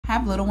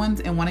Have little ones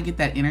and want to get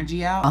that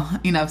energy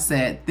out? Enough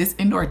said. This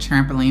indoor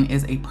trampoline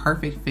is a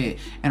perfect fit.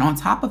 And on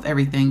top of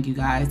everything, you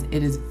guys,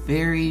 it is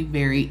very,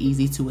 very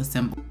easy to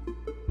assemble.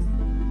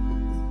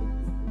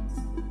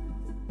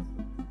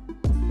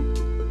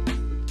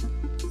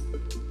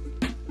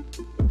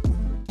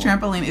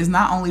 Trampoline is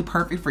not only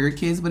perfect for your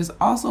kids, but it's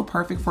also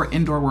perfect for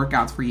indoor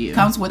workouts for you. It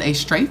comes with a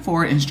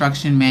straightforward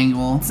instruction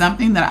manual,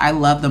 something that I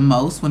love the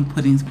most when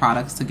putting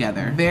products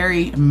together.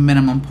 Very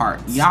minimum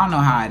parts. Y'all know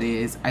how it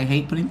is. I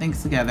hate putting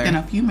things together. In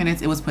a few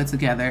minutes, it was put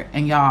together,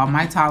 and y'all,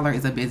 my toddler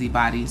is a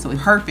busybody, so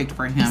it's perfect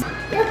for him.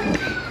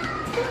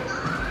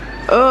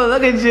 Oh,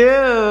 look at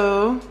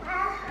you.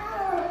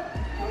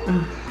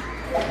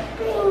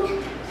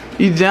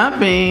 You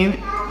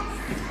jumping.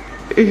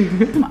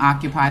 I'm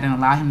occupied and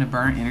allow him to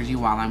burn energy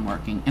while I'm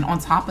working. And on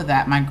top of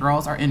that, my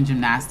girls are in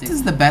gymnastics. This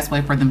is the best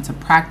way for them to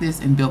practice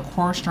and build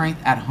core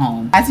strength at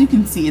home. As you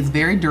can see, it's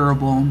very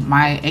durable.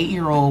 My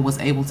 8-year-old was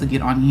able to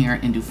get on here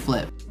and do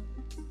flip.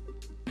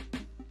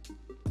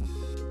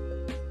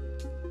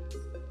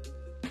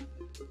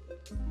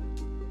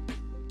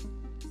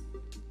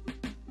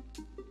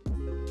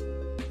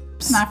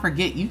 Let's not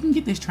forget, you can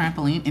get this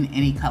trampoline in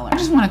any color. I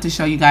just wanted to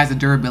show you guys the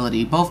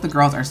durability. Both the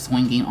girls are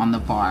swinging on the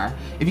bar.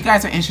 If you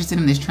guys are interested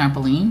in this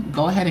trampoline,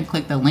 go ahead and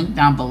click the link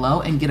down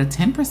below and get a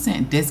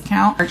 10%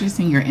 discount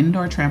purchasing your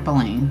indoor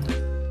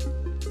trampoline.